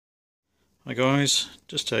Hi guys,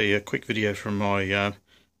 just a quick video from my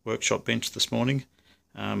workshop bench this morning.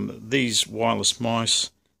 These wireless mice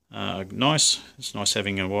are nice. It's nice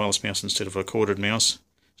having a wireless mouse instead of a corded mouse,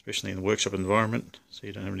 especially in the workshop environment, so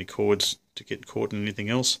you don't have any cords to get caught in anything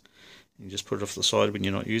else. You just put it off the side when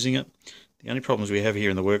you're not using it. The only problems we have here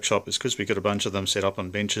in the workshop is because we've got a bunch of them set up on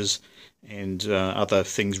benches and other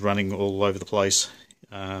things running all over the place,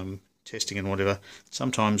 testing and whatever.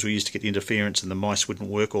 Sometimes we used to get interference and the mice wouldn't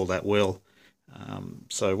work all that well.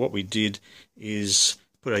 So what we did is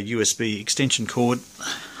put a USB extension cord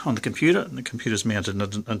on the computer, and the computer's mounted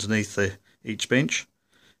underneath each bench.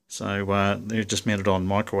 So they're just mounted on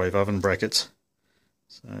microwave oven brackets.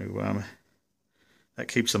 So that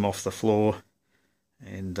keeps them off the floor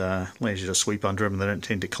and allows you to sweep under them, and they don't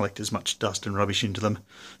tend to collect as much dust and rubbish into them.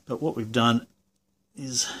 But what we've done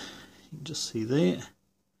is, you can just see there,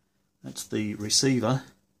 that's the receiver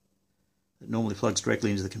that normally plugs directly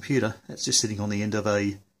into the computer. That's just sitting on the end of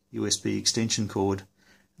a USB extension cord.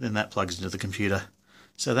 Then that plugs into the computer.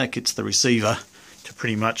 So that gets the receiver to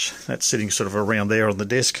pretty much, that's sitting sort of around there on the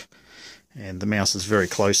desk, and the mouse is very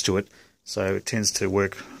close to it, so it tends to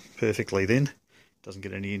work perfectly then. Doesn't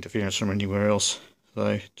get any interference from anywhere else.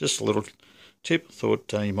 So just a little tip I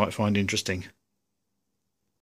thought you might find interesting.